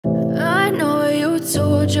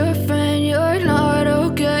told your friend you're not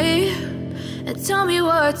okay, and tell me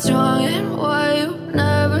what's wrong and why you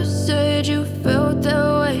never said you felt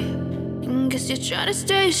that way. And guess you're trying to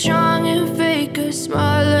stay strong and fake a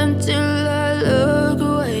smile until I look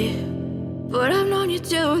away. But I've known you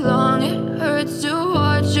too long, it hurts to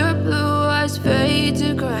watch your blue eyes fade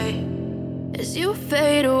to gray as you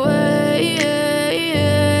fade away,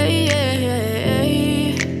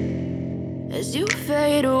 as you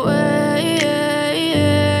fade away.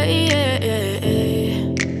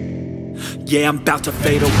 Yeah, I'm about to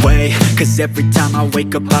fade away, cause every time I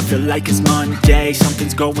wake up I feel like it's Monday.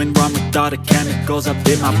 Something's going wrong with all the chemicals up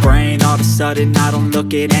in my brain. All of a sudden I don't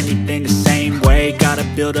look at anything the same way. Got a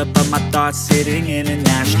buildup of my thoughts sitting in an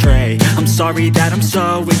ashtray. I'm sorry that I'm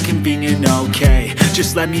so inconvenient, okay.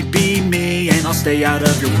 Just let me be me and I'll stay out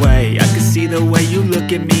of your way. I can see the way you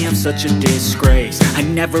look at me, I'm such a disgrace. I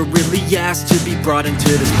never really asked to be brought into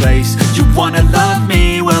this place. You wanna love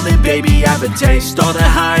me? Well then baby, have a taste. All the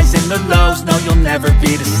highs and the lows, no, you'll never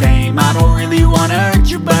be the same. I don't really wanna hurt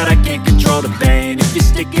you, but I can't control the pain. If you're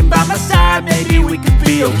sticking by my side, maybe we could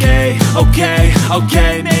be okay.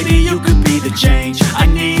 Okay, maybe you could be the change I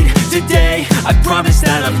need today. I promise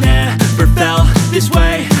that I've never felt this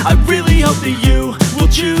way. I really hope that you will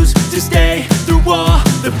choose to stay through all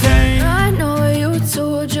the pain. I know you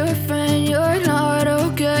told your friend you're not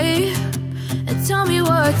okay, and tell me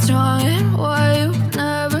what's wrong and why you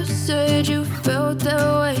never said you felt that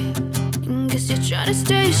way. Guess you're trying to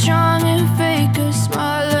stay strong and fake a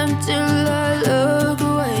smile until I look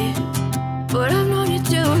away. But I've known you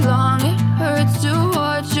too long, it hurts to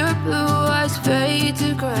watch your blue eyes fade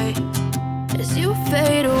to gray as you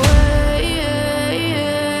fade away,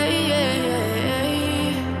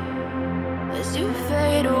 as you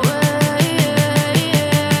fade away,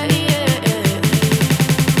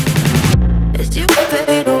 as you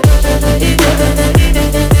fade away.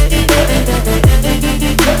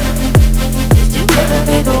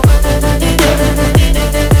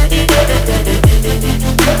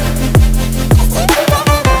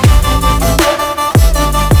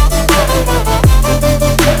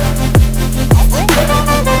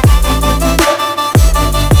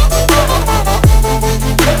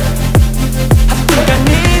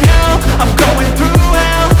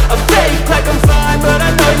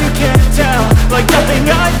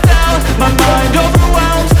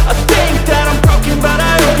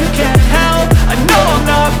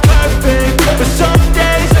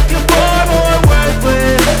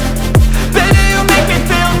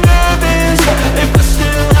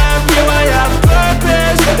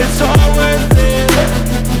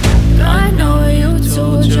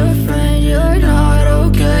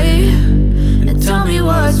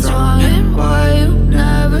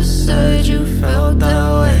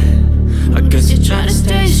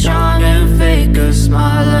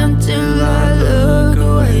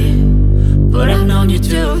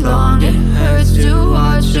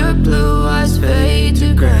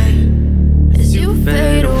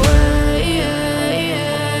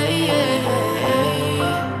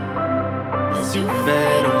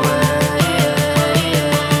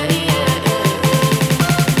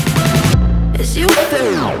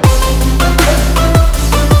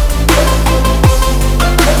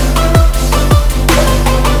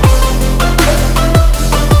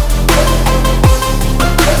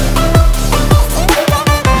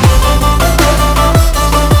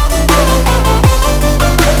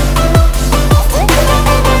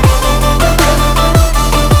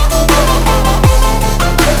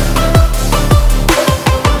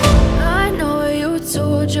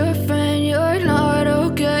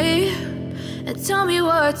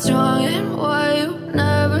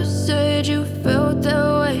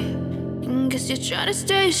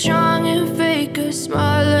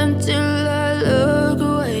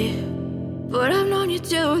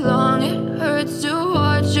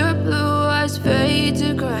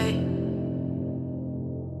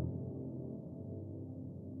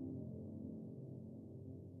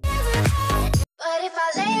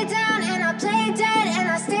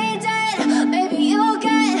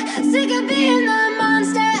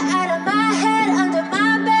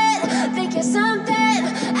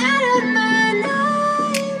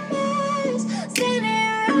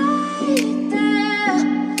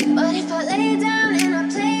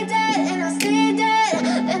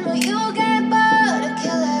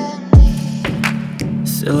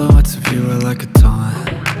 Silhouettes of you are like a taunt.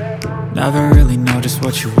 Never really know just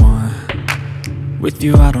what you want. With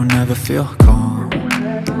you I don't ever feel calm.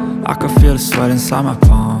 I can feel the sweat inside my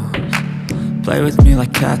palms. Play with me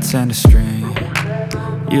like cats and a string.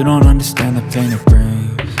 You don't understand the pain it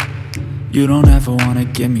brings. You don't ever wanna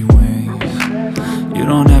give me wings. You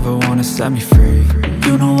don't ever wanna set me free.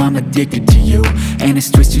 You know I'm addicted to you, and it's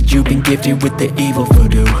twisted, you've been gifted with the evil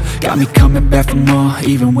voodoo. Got me coming back for more,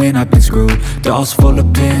 even when I've been screwed. Dolls full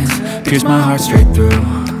of pins, pierce my heart straight through.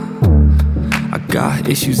 I got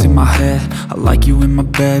issues in my head, I like you in my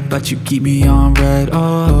bed, but you keep me on red.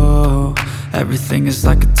 Oh, everything is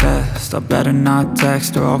like a test, I better not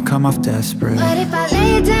text or I'll come off desperate. But if I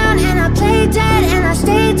lay down and I play dead and I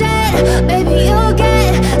stay dead, baby, you'll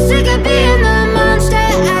get sick of being the monster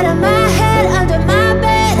out of my head, under my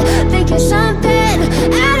bed, thinking something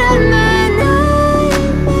out of my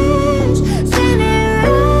nightmares, standing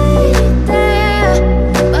right there.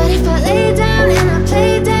 But if I lay down and I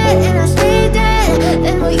play dead and I stay dead,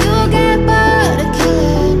 then will you get bored of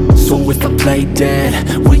killing? So if I play dead,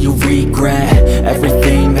 will you regret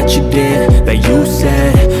everything that you did, that you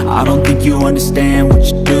said? I don't think you understand what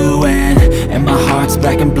you're doing, and my heart's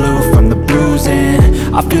black and blue from the bruising.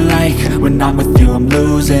 I feel like when I'm with you I'm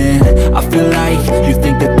losing. I feel like you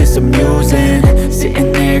think that this amusing,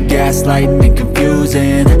 sitting there gaslighting and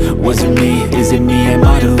confusing. Was it me? Is it me? Am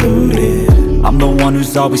I deluded? I'm the one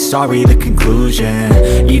who's always sorry, the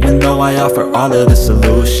conclusion, even though I offer all of the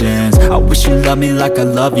solutions. I wish you loved me like I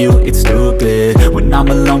love you, it's stupid. When I'm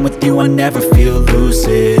alone with you I never feel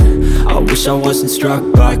lucid. I wish I wasn't struck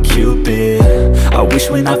by Cupid. I wish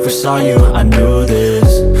when I first saw you I knew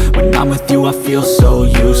this. When I'm with you I feel so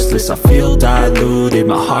useless, I feel diluted,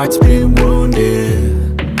 my heart's been wounded.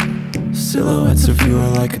 Silhouettes of you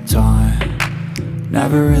are like a taunt,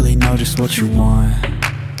 never really know just what you want.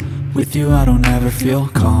 With you I don't ever feel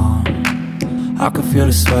calm, I can feel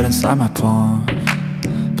the sweat inside my palms.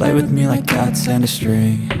 Play with me like cats and a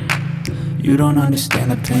string, you don't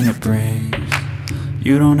understand the pain it brings.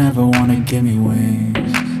 You don't ever wanna give me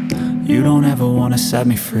wings, you don't ever wanna set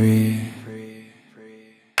me free.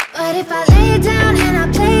 But if I lay down and I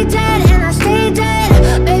play dead and I stay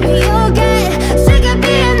dead, baby, you'll get sick of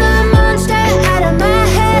being the monster out of my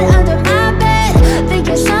head, under my bed,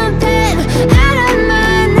 thinking something out of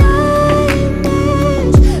my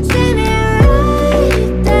nightmares, standing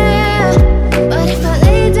right there. But if I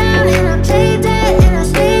lay down and I play dead and I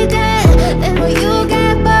stay dead, then will you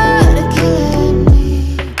get bored of killing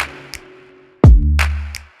me?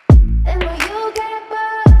 Then will you get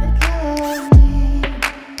bored of killing me?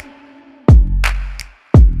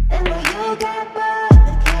 Then will you get bored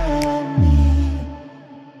of killing me?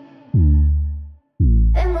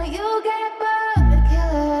 Then will you get bored of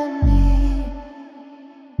killing me?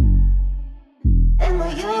 Then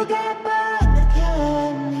will you get bored of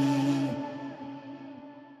killing me?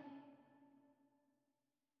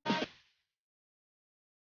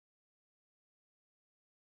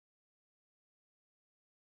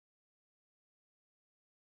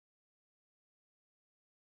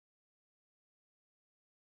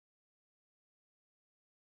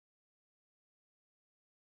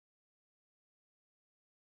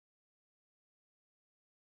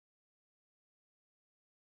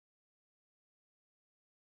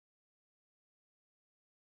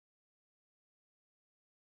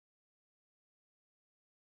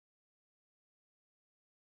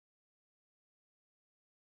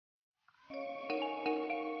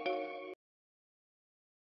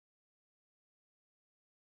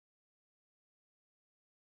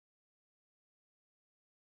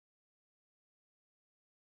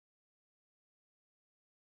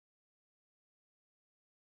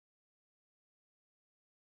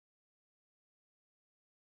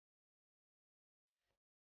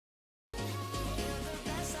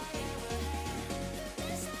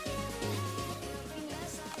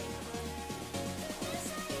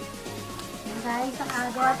 Guys,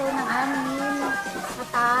 nakagawa tayo ng amin sa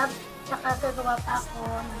tab, tsaka gagawa pa ako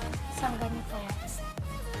ng isang ganito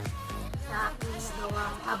sa aking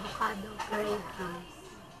nagawang avocado gravy.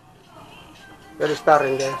 Pero star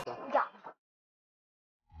rin guys.